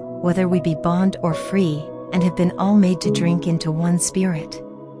Gentiles, whether we be bond or free, and have been all made to drink into one Spirit.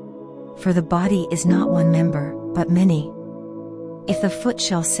 For the body is not one member, but many. If the foot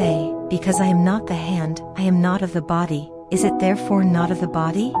shall say, Because I am not the hand, I am not of the body, is it therefore not of the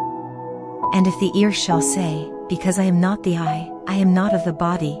body? And if the ear shall say, Because I am not the eye, I am not of the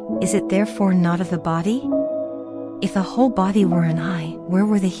body, is it therefore not of the body? If the whole body were an eye, where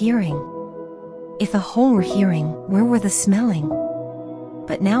were the hearing? If the whole were hearing, where were the smelling?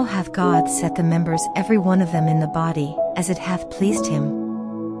 But now hath God set the members every one of them in the body, as it hath pleased him.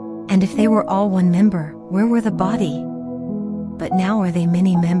 And if they were all one member, where were the body? But now are they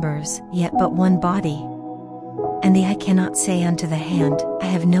many members, yet but one body. And the eye cannot say unto the hand, I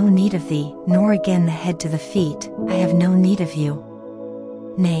have no need of thee, nor again the head to the feet, I have no need of you.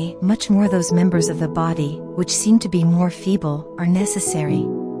 Nay, much more those members of the body, which seem to be more feeble, are necessary.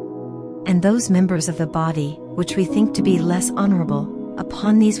 And those members of the body, which we think to be less honorable,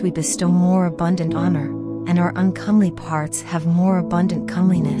 upon these we bestow more abundant honor, and our uncomely parts have more abundant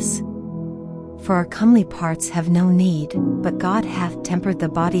comeliness. For our comely parts have no need, but God hath tempered the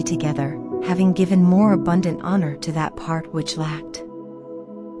body together, having given more abundant honor to that part which lacked.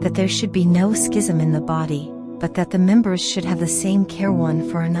 That there should be no schism in the body, but that the members should have the same care one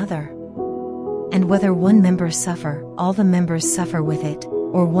for another. And whether one member suffer, all the members suffer with it,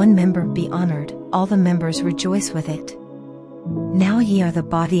 or one member be honored, all the members rejoice with it. Now ye are the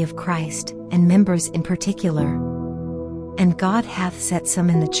body of Christ, and members in particular. And God hath set some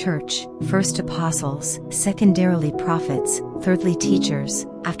in the church, first apostles, secondarily prophets, thirdly teachers,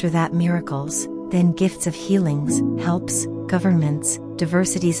 after that miracles, then gifts of healings, helps, governments,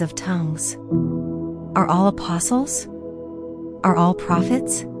 diversities of tongues. Are all apostles? Are all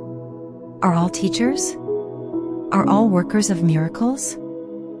prophets? Are all teachers? Are all workers of miracles?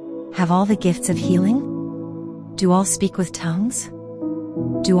 Have all the gifts of healing? Do all speak with tongues?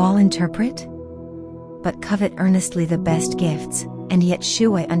 Do all interpret? But covet earnestly the best gifts, and yet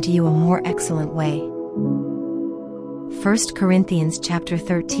shew I unto you a more excellent way. 1 Corinthians chapter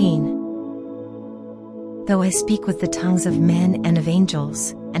 13. Though I speak with the tongues of men and of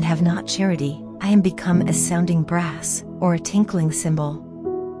angels, and have not charity, I am become as sounding brass, or a tinkling cymbal.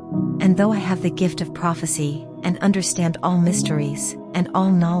 And though I have the gift of prophecy, and understand all mysteries, and all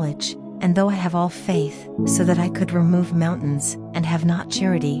knowledge, and though I have all faith, so that I could remove mountains, and have not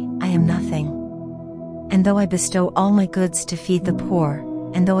charity, I am nothing. And though I bestow all my goods to feed the poor,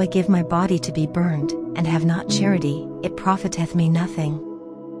 and though I give my body to be burned, and have not charity, it profiteth me nothing.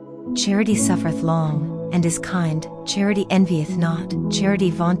 Charity suffereth long, and is kind, charity envieth not, charity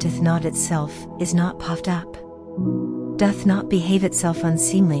vaunteth not itself, is not puffed up, doth not behave itself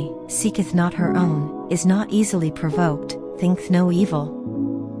unseemly, seeketh not her own, is not easily provoked, thinketh no evil,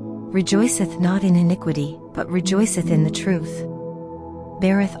 rejoiceth not in iniquity, but rejoiceth in the truth,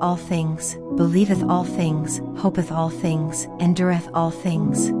 beareth all things, believeth all things, hopeth all things, endureth all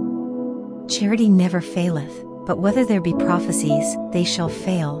things. Charity never faileth, but whether there be prophecies, they shall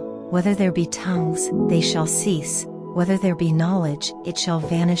fail, whether there be tongues, they shall cease, whether there be knowledge, it shall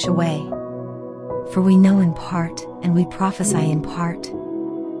vanish away. For we know in part, and we prophesy in part.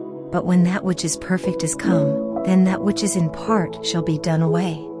 But when that which is perfect is come, then that which is in part shall be done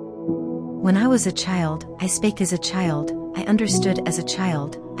away. When I was a child, I spake as a child, I understood as a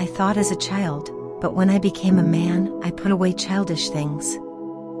child, I thought as a child, but when I became a man, I put away childish things.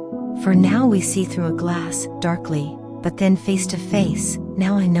 For now we see through a glass, darkly, but then face to face,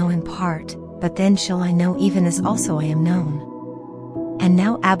 now I know in part, but then shall I know even as also I am known. And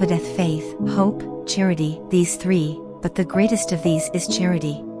now abideth faith, hope, charity, these three, but the greatest of these is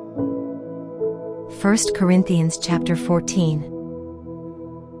charity. 1 Corinthians chapter 14.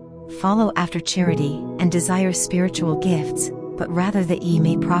 Follow after charity, and desire spiritual gifts, but rather that ye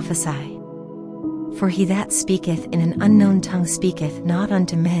may prophesy. For he that speaketh in an unknown tongue speaketh not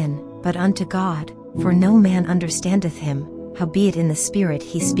unto men, but unto God, for no man understandeth him, howbeit in the Spirit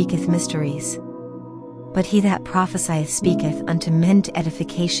he speaketh mysteries. But he that prophesieth speaketh unto men to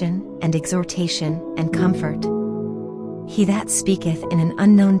edification, and exhortation, and comfort. He that speaketh in an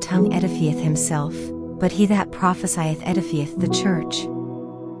unknown tongue edifieth himself, but he that prophesieth edifieth the church.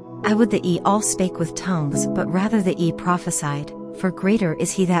 I would that ye all spake with tongues, but rather that ye prophesied, for greater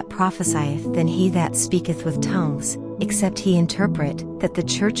is he that prophesieth than he that speaketh with tongues, except he interpret, that the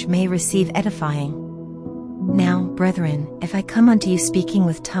church may receive edifying. Now, brethren, if I come unto you speaking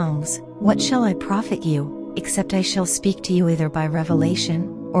with tongues, what shall I profit you, except I shall speak to you either by revelation,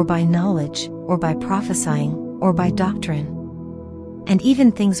 or by knowledge, or by prophesying, or by doctrine? And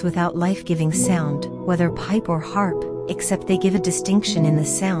even things without life-giving sound, whether pipe or harp, except they give a distinction in the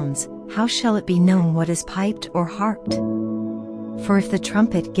sounds, how shall it be known what is piped or harped? For if the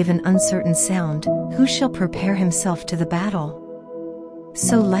trumpet give an uncertain sound, who shall prepare himself to the battle?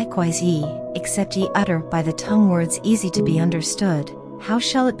 So likewise ye, except ye utter by the tongue words easy to be understood, how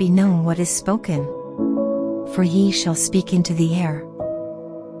shall it be known what is spoken? For ye shall speak into the air.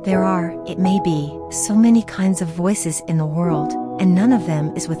 There are, it may be, so many kinds of voices in the world, and none of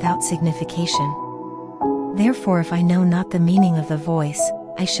them is without signification. Therefore if I know not the meaning of the voice,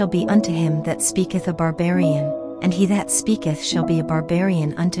 I shall be unto him that speaketh a barbarian, and he that speaketh shall be a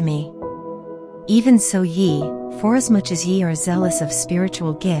barbarian unto me. Even so ye, forasmuch as ye are zealous of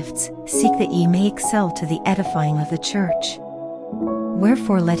spiritual gifts, seek that ye may excel to the edifying of the church.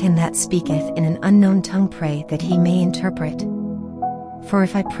 Wherefore let him that speaketh in an unknown tongue pray that he may interpret. For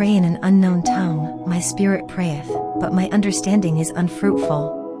if I pray in an unknown tongue, my spirit prayeth, but my understanding is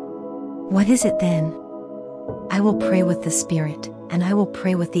unfruitful. What is it then? I will pray with the Spirit, and I will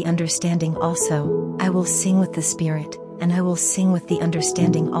pray with the understanding also, I will sing with the Spirit, and I will sing with the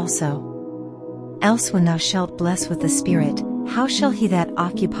understanding also. Else when thou shalt bless with the Spirit, how shall he that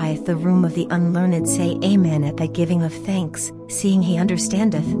occupieth the room of the unlearned say Amen at thy giving of thanks, seeing he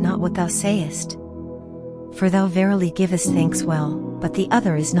understandeth not what thou sayest? For thou verily givest thanks well, but the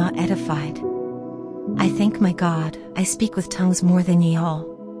other is not edified. I thank my God, I speak with tongues more than ye all.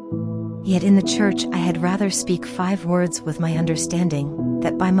 Yet in the church I had rather speak 5 words with my understanding,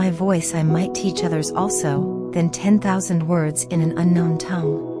 that by my voice I might teach others also, than 10,000 words in an unknown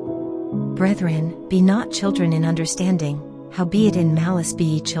tongue. Brethren, be not children in understanding, howbeit in malice be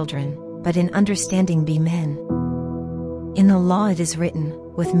ye children, but in understanding be men. In the law it is written,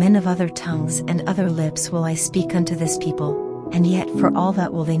 with men of other tongues and other lips will I speak unto this people, and yet for all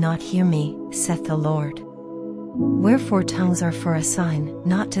that will they not hear me, saith the Lord. Wherefore tongues are for a sign,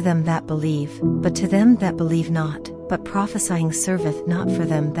 not to them that believe, but to them that believe not, but prophesying serveth not for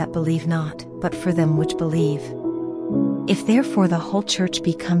them that believe not, but for them which believe. If therefore the whole church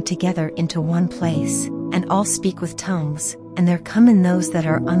be come together into one place, and all speak with tongues, and there come in those that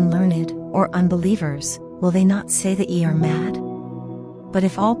are unlearned, or unbelievers, will they not say that ye are mad? But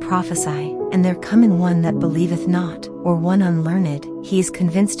if all prophesy, and there come in one that believeth not, or one unlearned, he is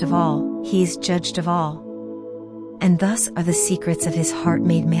convinced of all, he is judged of all. And thus are the secrets of his heart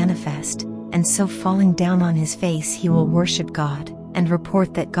made manifest, and so falling down on his face he will worship God, and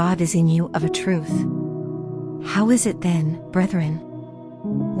report that God is in you of a truth. How is it then, brethren?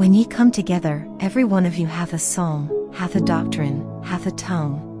 When ye come together, every one of you hath a psalm, hath a doctrine, hath a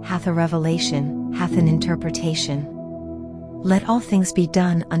tongue, hath a revelation, hath an interpretation. Let all things be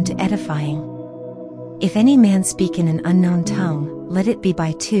done unto edifying. If any man speak in an unknown tongue, let it be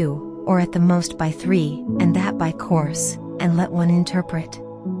by 2, or at the most by 3, and that by course, and let one interpret.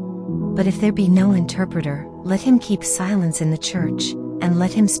 But if there be no interpreter, let him keep silence in the church, and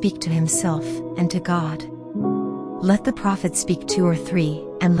let him speak to himself, and to God. Let the prophet speak 2 or 3,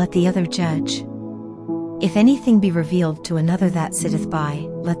 and let the other judge. If anything be revealed to another that sitteth by,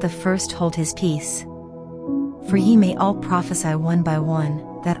 let the first hold his peace. For ye may all prophesy one by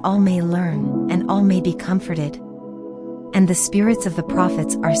one, that all may learn, and all may be comforted. And the spirits of the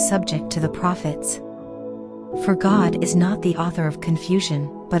prophets are subject to the prophets. For God is not the author of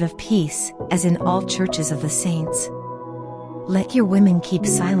confusion, but of peace, as in all churches of the saints. Let your women keep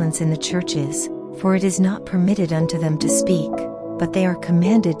silence in the churches, for it is not permitted unto them to speak, but they are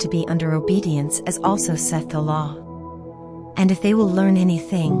commanded to be under obedience, as also saith the law. And if they will learn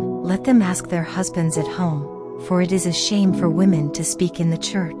anything, let them ask their husbands at home, for it is a shame for women to speak in the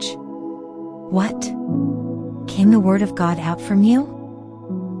church. What? Came the word of God out from you?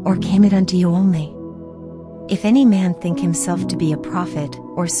 Or came it unto you only? If any man think himself to be a prophet,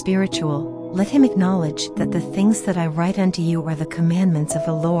 or spiritual, let him acknowledge that the things that I write unto you are the commandments of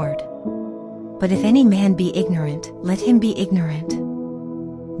the Lord. But if any man be ignorant, let him be ignorant.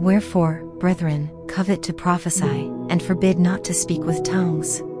 Wherefore, brethren, covet to prophesy, and forbid not to speak with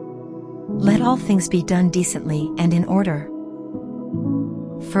tongues. Let all things be done decently and in order.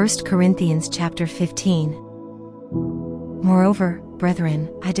 1 Corinthians chapter 15. Moreover, brethren,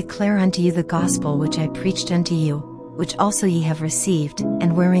 I declare unto you the gospel which I preached unto you, which also ye have received,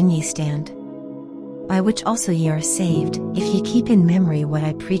 and wherein ye stand, by which also ye are saved, if ye keep in memory what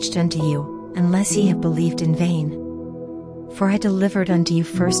I preached unto you, unless ye have believed in vain. For I delivered unto you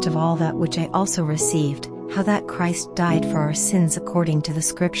first of all that which I also received, how that Christ died for our sins according to the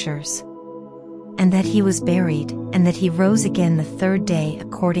Scriptures, and that he was buried, and that he rose again the 3rd day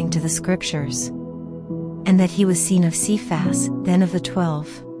according to the Scriptures, and that he was seen of Cephas, then of the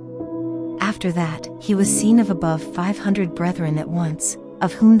 12. After that, he was seen of above 500 brethren at once,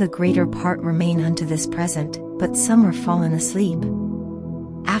 of whom the greater part remain unto this present, but some are fallen asleep.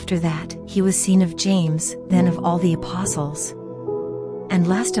 After that, he was seen of James, then of all the apostles. And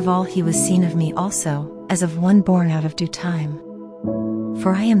last of all he was seen of me also, as of one born out of due time.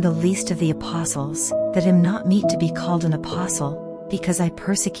 For I am the least of the apostles, that am not meet to be called an apostle, because I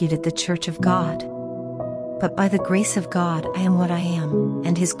persecuted the church of God. But by the grace of God I am what I am,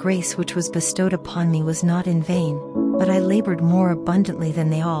 and his grace which was bestowed upon me was not in vain, but I labored more abundantly than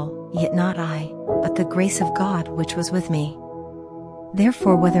they all, yet not I, but the grace of God which was with me.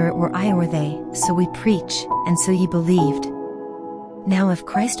 Therefore whether it were I or they, so we preach, and so ye believed. Now if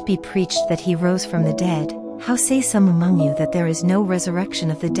Christ be preached that he rose from the dead, how say some among you that there is no resurrection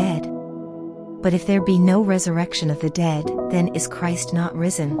of the dead? But if there be no resurrection of the dead, then is Christ not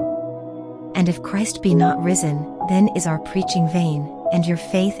risen? And if Christ be not risen, then is our preaching vain, and your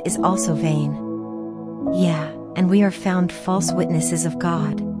faith is also vain. Yea, and we are found false witnesses of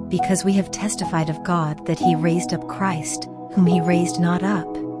God, because we have testified of God that he raised up Christ, whom he raised not up,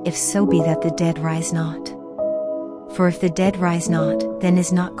 if so be that the dead rise not. For if the dead rise not, then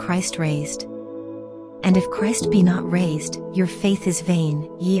is not Christ raised. And if Christ be not raised, your faith is vain,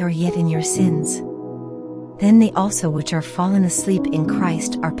 ye are yet in your sins. Then they also which are fallen asleep in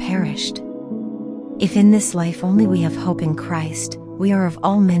Christ are perished. If in this life only we have hope in Christ, we are of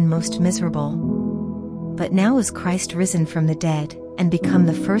all men most miserable. But now is Christ risen from the dead, and become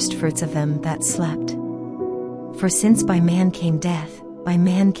the firstfruits of them that slept. For since by man came death, by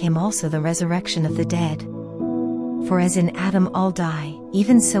man came also the resurrection of the dead. For as in Adam all die,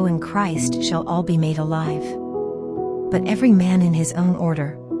 even so in Christ shall all be made alive. But every man in his own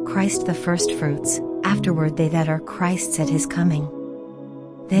order, Christ the firstfruits, afterward they that are Christ's at his coming.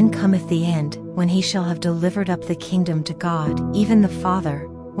 Then cometh the end, when he shall have delivered up the kingdom to God, even the Father,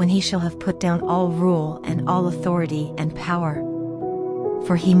 when he shall have put down all rule and all authority and power.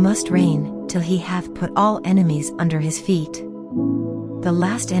 For he must reign, till he hath put all enemies under his feet. The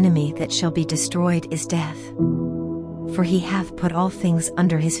last enemy that shall be destroyed is death. For he hath put all things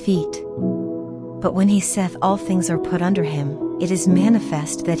under his feet. But when he saith all things are put under him, it is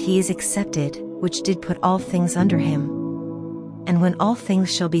manifest that he is accepted, which did put all things under him. And when all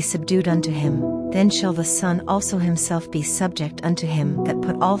things shall be subdued unto him, then shall the Son also himself be subject unto him that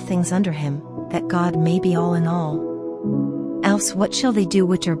put all things under him, that God may be all in all. Else what shall they do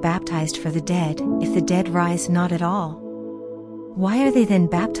which are baptized for the dead, if the dead rise not at all? Why are they then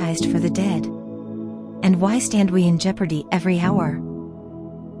baptized for the dead? And why stand we in jeopardy every hour?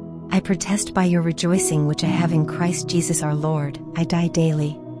 I protest by your rejoicing which I have in Christ Jesus our Lord, I die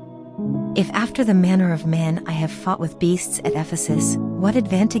daily. If after the manner of men I have fought with beasts at Ephesus, what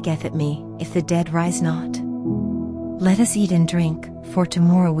advantageth it me, if the dead rise not? Let us eat and drink, for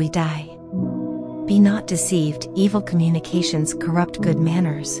tomorrow we die. Be not deceived, evil communications corrupt good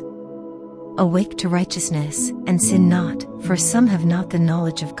manners. Awake to righteousness, and sin not, for some have not the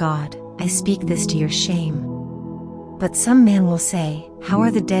knowledge of God. I speak this to your shame. But some man will say, how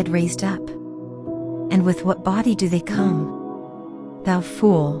are the dead raised up? And with what body do they come? Thou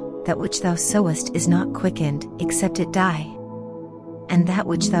fool, that which thou sowest is not quickened, except it die. And that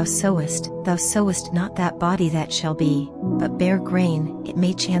which thou sowest not that body that shall be, but bare grain, it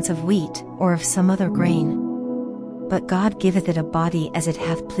may chance of wheat, or of some other grain. But God giveth it a body as it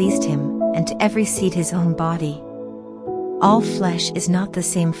hath pleased him, and to every seed his own body. All flesh is not the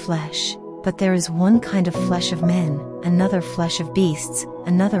same flesh, but there is one kind of flesh of men, another flesh of beasts,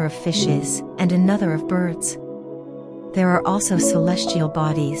 another of fishes, and another of birds. There are also celestial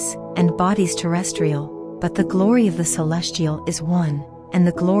bodies, and bodies terrestrial, but the glory of the celestial is one, and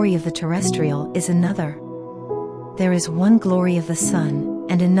the glory of the terrestrial is another. There is one glory of the sun,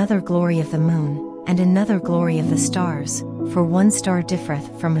 and another glory of the moon, and another glory of the stars, for one star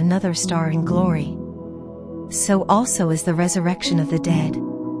differeth from another star in glory. So also is the resurrection of the dead.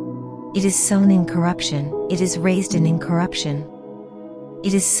 It is sown in corruption, it is raised in incorruption.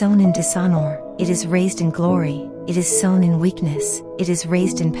 It is sown in dishonor, it is raised in glory. It is sown in weakness, it is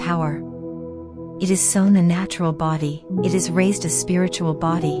raised in power. It is sown a natural body, it is raised a spiritual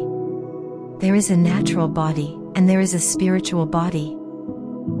body. There is a natural body, and there is a spiritual body.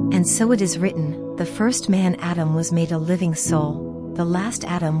 And so it is written, the first man Adam was made a living soul, the last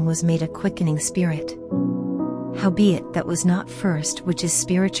Adam was made a quickening spirit. Howbeit that was not first which is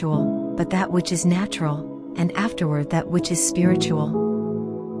spiritual, but that which is natural, and afterward that which is spiritual.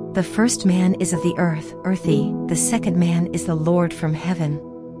 The first man is of the earth, earthy, the second man is the Lord from heaven.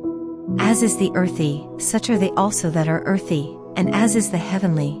 As is the earthy, such are they also that are earthy, and as is the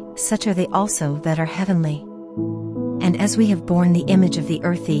heavenly, such are they also that are heavenly. And as we have borne the image of the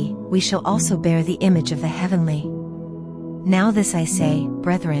earthy, we shall also bear the image of the heavenly. Now this I say,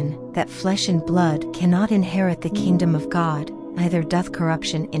 brethren, that flesh and blood cannot inherit the kingdom of God, neither doth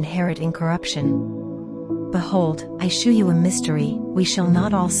corruption inherit incorruption. Behold, I shew you a mystery, we shall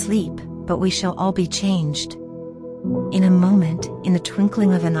not all sleep, but we shall all be changed. In a moment, in the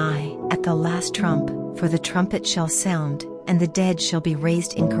twinkling of an eye, at the last trump, for the trumpet shall sound, and the dead shall be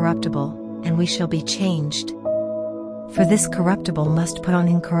raised incorruptible, and we shall be changed. For this corruptible must put on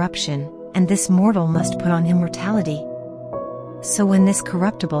incorruption, and this mortal must put on immortality. So when this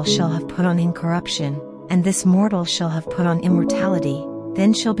corruptible shall have put on incorruption, and this mortal shall have put on immortality,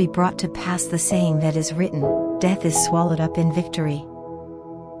 then shall be brought to pass the saying that is written, death is swallowed up in victory.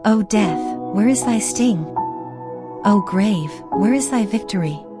 O death, where is thy sting? O grave, where is thy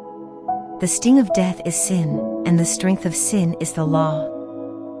victory? The sting of death is sin, and the strength of sin is the law.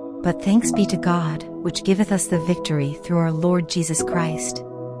 But thanks be to God, which giveth us the victory through our Lord Jesus Christ.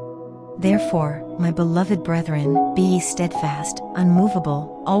 Therefore, my beloved brethren, be ye steadfast,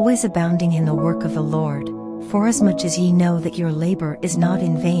 unmovable, always abounding in the work of the Lord, forasmuch as ye know that your labor is not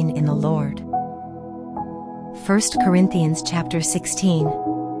in vain in the Lord. 1 Corinthians chapter 16.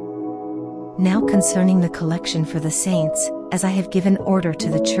 Now concerning the collection for the saints, as I have given order to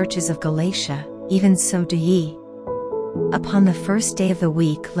the churches of Galatia, even so do ye. Upon the first day of the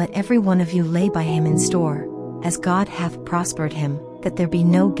week let every one of you lay by him in store, as God hath prospered him, that there be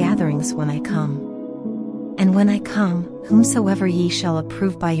no gatherings when I come. And when I come, whomsoever ye shall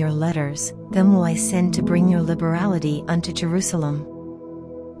approve by your letters, them will I send to bring your liberality unto Jerusalem.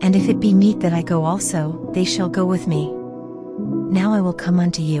 And if it be meet that I go also, they shall go with me. Now I will come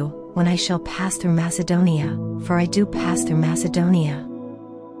unto you, when I shall pass through Macedonia, for I do pass through Macedonia.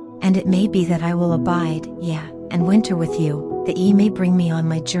 And it may be that I will abide, yea, and winter with you, that ye may bring me on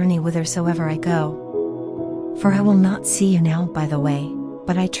my journey whithersoever I go. For I will not see you now by the way,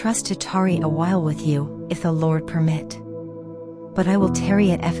 but I trust to tarry a while with you, if the Lord permit. But I will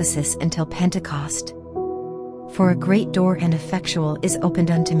tarry at Ephesus until Pentecost. For a great door and effectual is opened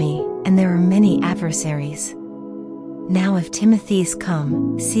unto me, and there are many adversaries. Now if Timothy is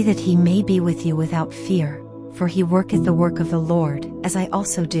come, see that he may be with you without fear, for he worketh the work of the Lord, as I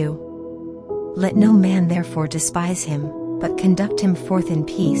also do. Let no man therefore despise him, but conduct him forth in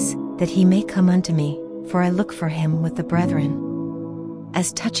peace, that he may come unto me, for I look for him with the brethren.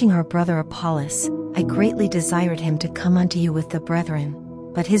 As touching our brother Apollos, I greatly desired him to come unto you with the brethren,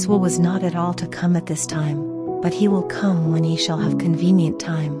 but his will was not at all to come at this time, but he will come when ye shall have convenient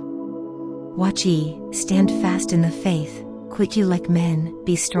time. Watch ye, stand fast in the faith, quit you like men,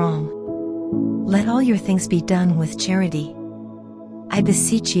 be strong. Let all your things be done with charity. I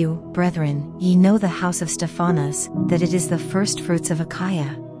beseech you, brethren, ye know the house of Stephanas, that it is the firstfruits of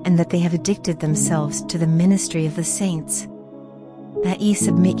Achaia, and that they have addicted themselves to the ministry of the saints. That ye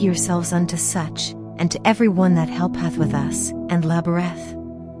submit yourselves unto such, and to every one that helpeth with us, and laboureth.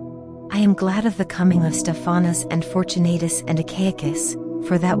 I am glad of the coming of Stephanas and Fortunatus and Achaicus,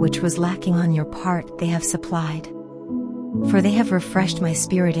 for that which was lacking on your part they have supplied. For they have refreshed my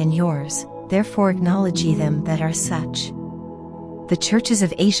spirit and yours, therefore acknowledge ye them that are such. The churches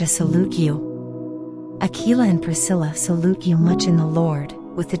of Asia salute you. Aquila and Priscilla salute you much in the Lord,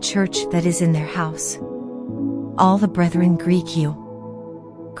 with the church that is in their house. All the brethren greet you.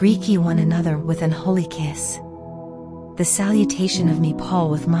 Greet ye one another with an holy kiss. The salutation of me Paul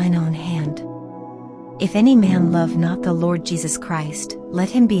with mine own hand. If any man love not the Lord Jesus Christ, let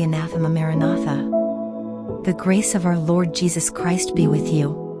him be anathema maranatha. The grace of our Lord Jesus Christ be with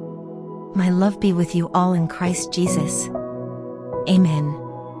you. My love be with you all in Christ Jesus. Amen.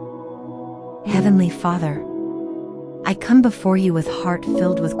 Heavenly Father, I come before you with heart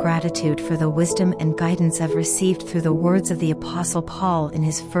filled with gratitude for the wisdom and guidance I've received through the words of the Apostle Paul in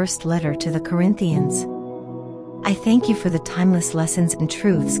his first letter to the Corinthians. I thank you for the timeless lessons and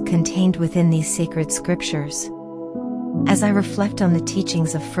truths contained within these sacred scriptures. As I reflect on the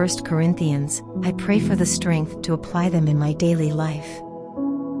teachings of 1 Corinthians, I pray for the strength to apply them in my daily life.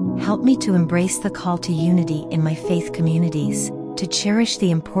 Help me to embrace the call to unity in my faith communities, to cherish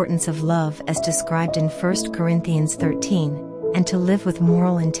the importance of love as described in 1 Corinthians 13, and to live with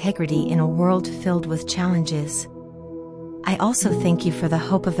moral integrity in a world filled with challenges. I also thank you for the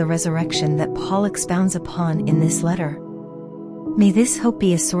hope of the resurrection that Paul expounds upon in this letter. May this hope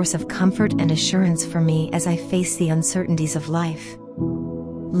be a source of comfort and assurance for me as I face the uncertainties of life.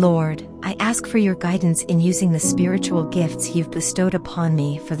 Lord, I ask for your guidance in using the spiritual gifts you've bestowed upon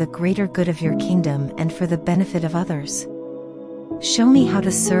me for the greater good of your kingdom and for the benefit of others. Show me how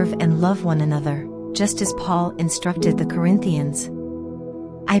to serve and love one another, just as Paul instructed the Corinthians.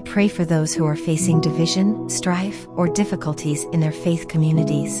 I pray for those who are facing division, strife, or difficulties in their faith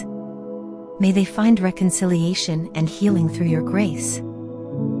communities. May they find reconciliation and healing through your grace.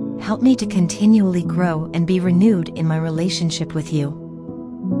 Help me to continually grow and be renewed in my relationship with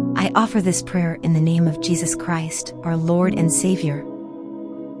you. I offer this prayer in the name of Jesus Christ, our Lord and Savior.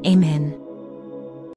 Amen.